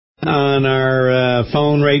On our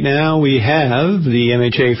phone right now, we have the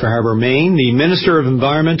MHA for Harbour, Maine, the Minister of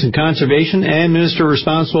Environment and Conservation and Minister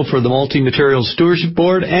responsible for the Multi-Materials Stewardship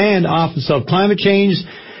Board and Office of Climate Change,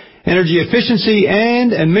 Energy Efficiency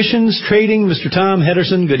and Emissions Trading, Mr. Tom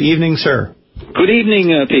Hedderson. Good evening, sir. Good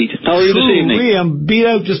evening, Pete. How are you this evening? I'm beat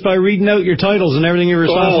out just by reading out your titles and everything you're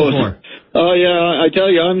responsible for. Oh, yeah, I tell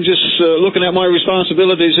you, I'm just looking at my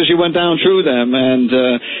responsibilities as you went down through them, and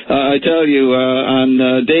I tell you,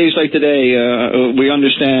 on days like today, we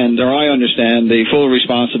understand, or I understand, the full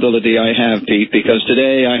responsibility I have, Pete, because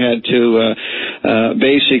today I had to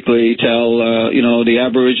basically tell, the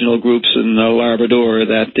Aboriginal groups in Labrador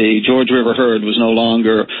that the George River herd was no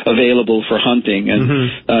longer available for hunting,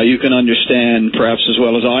 and you can understand, perhaps as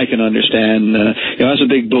well as I can understand, that's a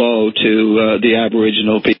big blow to the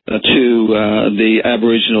Aboriginal people, the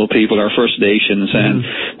Aboriginal people, our First Nations,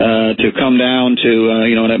 and to come down to,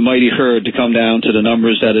 that mighty herd to come down to the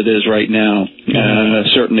numbers that it is right now,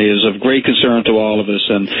 certainly is of great concern to all of us.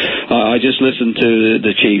 And I just listened to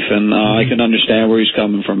the Chief, and I can understand where he's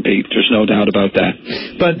coming from, Pete. There's no doubt about that.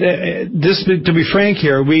 But just to be frank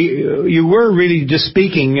here, you were really just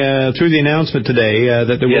speaking through the announcement today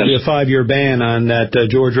that there will be a 5-year ban on that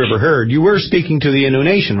George River herd. You were speaking to the Innu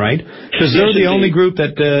Nation, right? Because they're the only group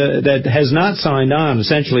that has not signed on,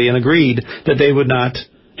 essentially, and agreed that they would not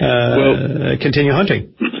continue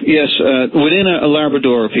hunting. Yes, within a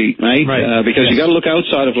Labrador, Pete, right? Because you got to look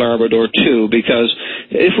outside of Labrador, too, because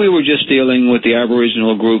if we were just dealing with the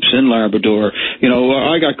Aboriginal groups in Labrador,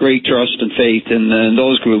 I got great trust and faith in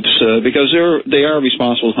those groups because they are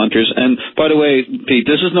responsible hunters. And, by the way, Pete,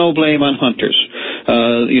 this is no blame on hunters.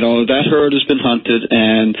 That herd has been hunted,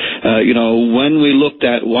 and, when we looked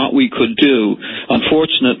at what we could do,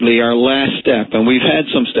 unfortunately, our last step, and we've had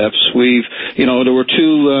some steps, there were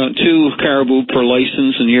two caribou per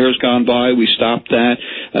license in years gone by. We stopped that.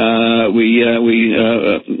 We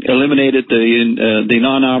eliminated the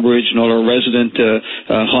non-Aboriginal or resident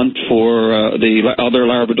hunt for the other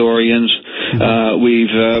Labradorians.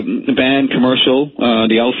 We've banned commercial,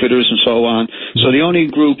 the outfitters and so on. So the only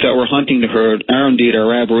group that were hunting the herd are indeed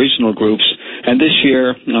our Aboriginal groups. And this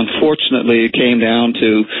year, unfortunately, it came down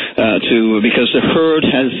to because the herd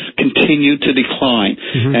has continued to decline.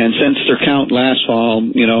 And since their count last fall,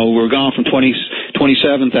 we're gone from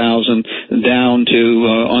 27,000 down to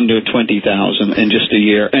under 20,000 in just a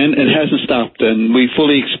year. And it hasn't stopped. And we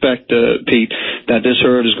fully expect, Pete, that this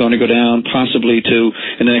herd is going to go down possibly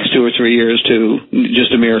in the next 2 or 3 years to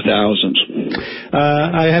just a mere thousands.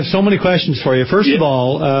 I have so many questions for you. First of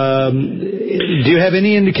all, do you have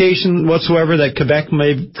any indication whatsoever that Quebec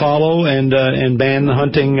may follow and ban the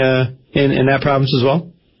hunting in that province as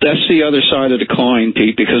well? That's the other side of the coin,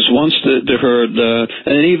 Pete, because once the herd,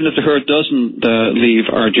 and even if the herd doesn't leave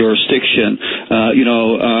our jurisdiction,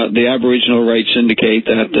 the Aboriginal rights indicate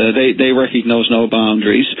that they recognize no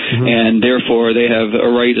boundaries, and therefore they have a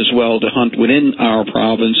right as well to hunt within our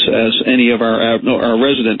province as any of our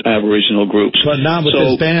resident Aboriginal groups. But not with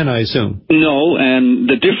this ban, I assume. No, and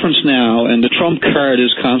the difference now, and the trump card is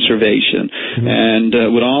conservation, and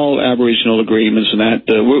with all Aboriginal agreements and that,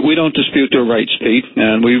 we don't dispute their rights, Pete,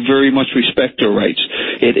 and we very much respect their rights.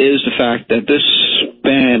 It is the fact that this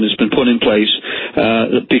ban has been put in place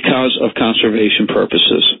because of conservation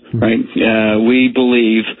purposes, right? We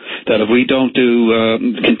believe that if we don't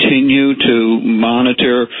continue to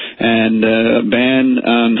monitor and ban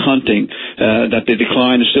on hunting, that the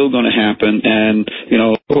decline is still going to happen, and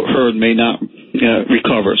herd may not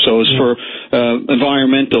recover. So it's for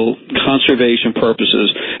environmental conservation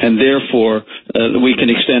purposes, and therefore we can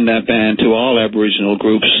extend that ban to all Aboriginal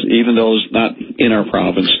groups, even those not in our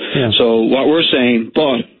province. So what we're saying,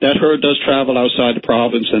 but that herd does travel outside the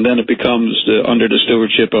province, and then it becomes under the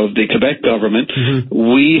stewardship of the Quebec government.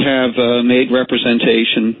 We have made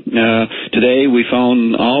representation. Today we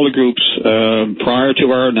phoned all the groups prior to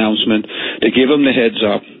our announcement to give them the heads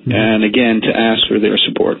up, and again to ask for their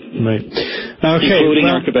support. Right. Okay. Including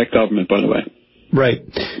our Quebec government, by the way. Right.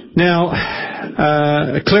 Now,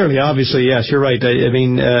 clearly, obviously, yes, you're right. I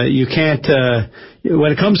mean, you can't,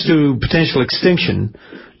 when it comes to potential extinction,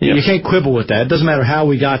 you can't quibble with that. It doesn't matter how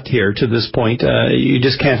we got here to this point. You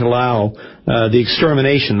just can't allow the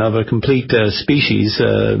extermination of a complete species,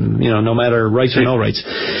 no matter rights or no rights.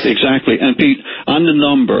 Exactly. And Pete, on the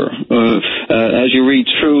number, as you read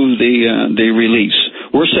through the release,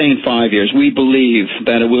 we're saying 5 years. We believe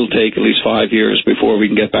that it will take at least 5 years before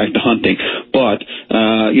we can get back to hunting. But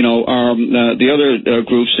the other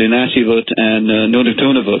groups, the Nassivut and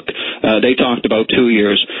Nunavut, they talked about 2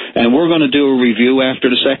 years, and we're going to do a review after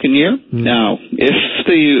the second year. Now, if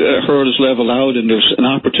the herd is leveled out and there's an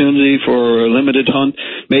opportunity for a limited hunt,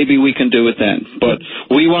 maybe we can do it then. But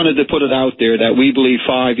we wanted to put it out there that we believe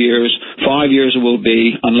 5 years it will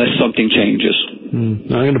be, unless something changes. I'm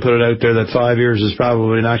going to put it out there that 5 years is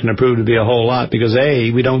probably not going to prove to be a whole lot, because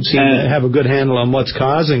we don't seem to have a good handle on what's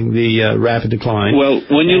causing the rapid decline. Well,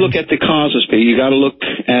 when you look at the causes, Pete, you got to look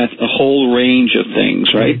at a whole range of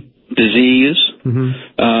things, right? Disease,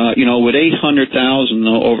 with 800,000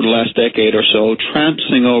 over the last decade or so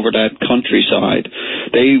tramping over that countryside,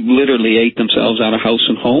 they literally ate themselves out of house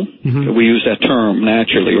and home. We use that term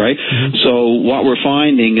naturally, right? So what we're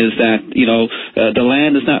finding is that, the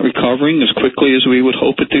land is not recovering as quickly as we would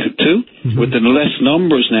hope it to. With the less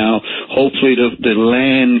numbers now, hopefully the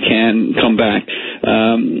land can come back.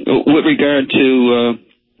 With regard to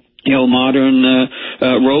modern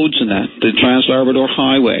roads and that, the Trans-Labrador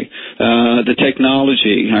Highway, the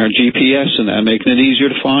technology, our GPS and that, making it easier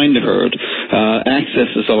to find the herd.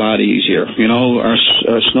 Access is a lot easier.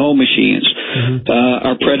 Our snow machines,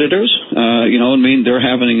 our predators, they're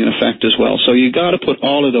having an effect as well. So you got to put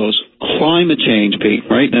all of those. Climate change, Pete,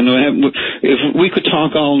 right? And if we could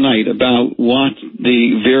talk all night about what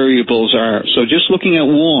the variables are. So just looking at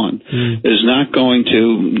one is not going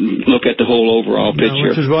to look at the whole overall picture.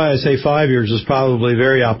 Which is why I say 5 years is probably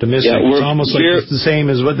very optimistic. Yeah, it's almost like it's the same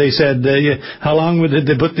as what they said. How long did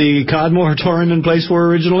they put the cod moratorium in place for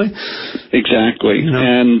originally? Exactly.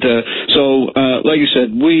 And so, like you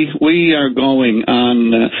said, we are going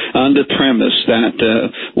on the premise that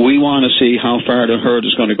we want to see how far the herd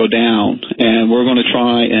is going to go down, and we're going to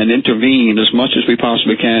try and intervene as much as we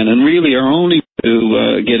possibly can, and really are only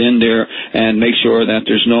to get in there and make sure that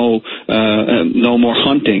there's no more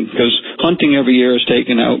hunting, because hunting every year is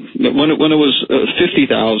taken out. When it was 50,000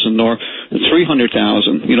 or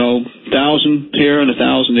 300,000, 1,000 here and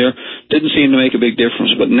 1,000 there, didn't seem to make a big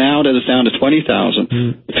difference. But now that it's down to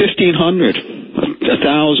 20,000, 1,500,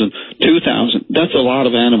 1,000, 2,000, that's a lot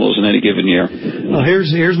of animals in any given year. Well,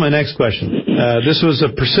 here's my next question. This was a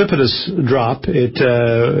precipitous drop.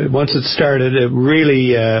 Once it started, it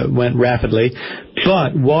really went rapidly.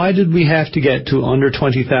 But why did we have to get to under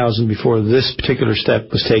 20,000 before this particular step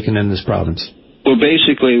was taken in this province? Well,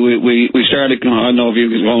 basically, we started, I don't know if you're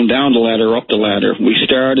going down the ladder or up the ladder. We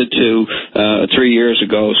started to, 3 years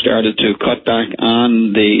ago, started to cut back on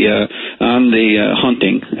the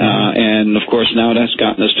hunting. And, of course, now that's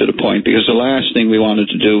gotten us to the point, because the last thing we wanted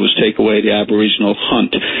to do was take away the Aboriginal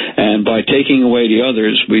hunt. And by taking away the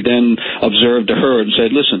others, we then observed the herd and said,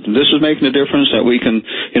 listen, this is making a difference that we can,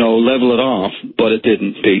 level it off. But it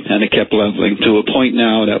didn't, Pete, and it kept leveling to a point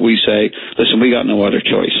now that we say, listen, we got no other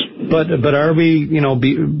choice. But are we,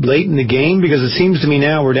 be late in the game? Because it seems to me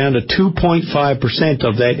now we're down to 2.5%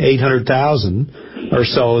 of that 800,000 or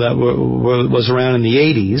so that was around in the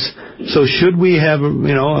 80s. So should we have,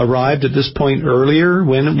 arrived at this point earlier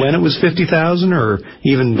when it was 50,000 or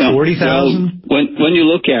even 40,000? When you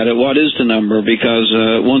look at it, what is the number? Because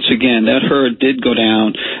once again, that herd did go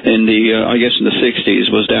down in the, in the 60s,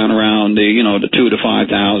 was down around the 2,000 to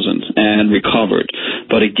 5,000 and recovered.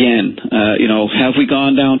 But again, have we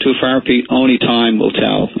gone down too far, Pete? Only time will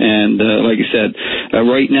tell. And like you said,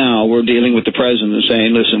 right now we're dealing with the president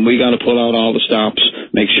saying, listen, we got to pull out all the stops,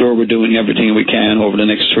 make sure we're doing everything we can over the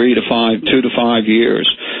next 2 to 5 years,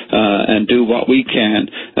 and do what we can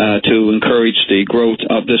to encourage the growth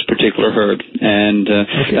of this particular herd. And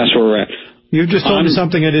that's where we're at. You just told me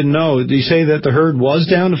something I didn't know. Did you say that the herd was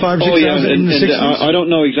down to 5,000 or 6,000 in the 60s? I don't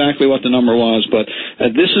know exactly what the number was, but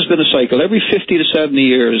this has been a cycle. Every 50 to 70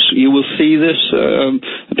 years, you will see this,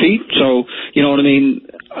 Pete. So, you know what I mean?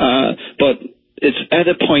 But it's at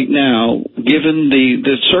a point now, given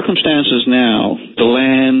the circumstances now, the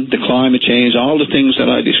land, the climate change, all the things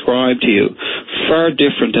that I described to you, far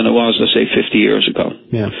different than it was, let's say, 50 years ago.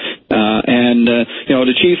 Yeah.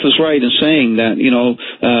 The chief was right in saying that,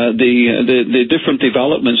 the different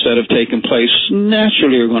developments that have taken place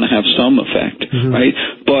naturally are going to have some effect, right?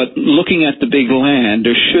 But looking at the big land,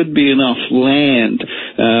 there should be enough land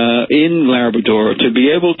in Labrador to be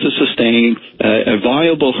able to sustain a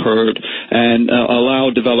viable herd and allow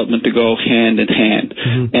development to go hand in hand.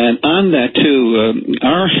 And on that, too,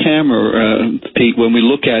 our hammer, Pete, when we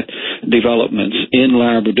look at developments in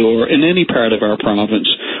Labrador, in any part of our province,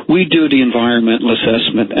 we do the environmental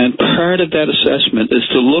assessment, and part of that assessment is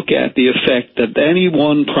to look at the effect that any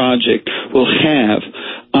one project will have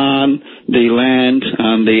on the land,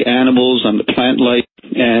 on the animals, on the plant life,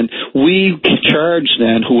 and we charge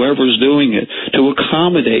then whoever's doing it to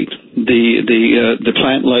accommodate the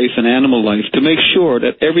plant life and animal life, to make sure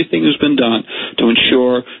that everything has been done to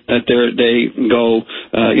ensure that they go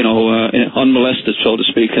unmolested, so to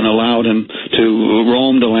speak, and allow them to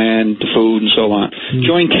roam the land, the food, and so on.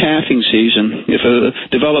 During calving season, if a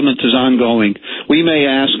development is ongoing, we may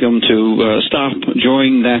ask them to stop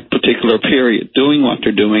during that particular period doing what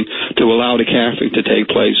they're doing to allow the calving to take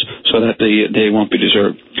place, so that they won't be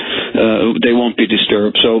disturbed.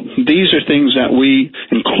 So these are things that we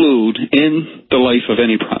include in the life of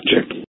any project.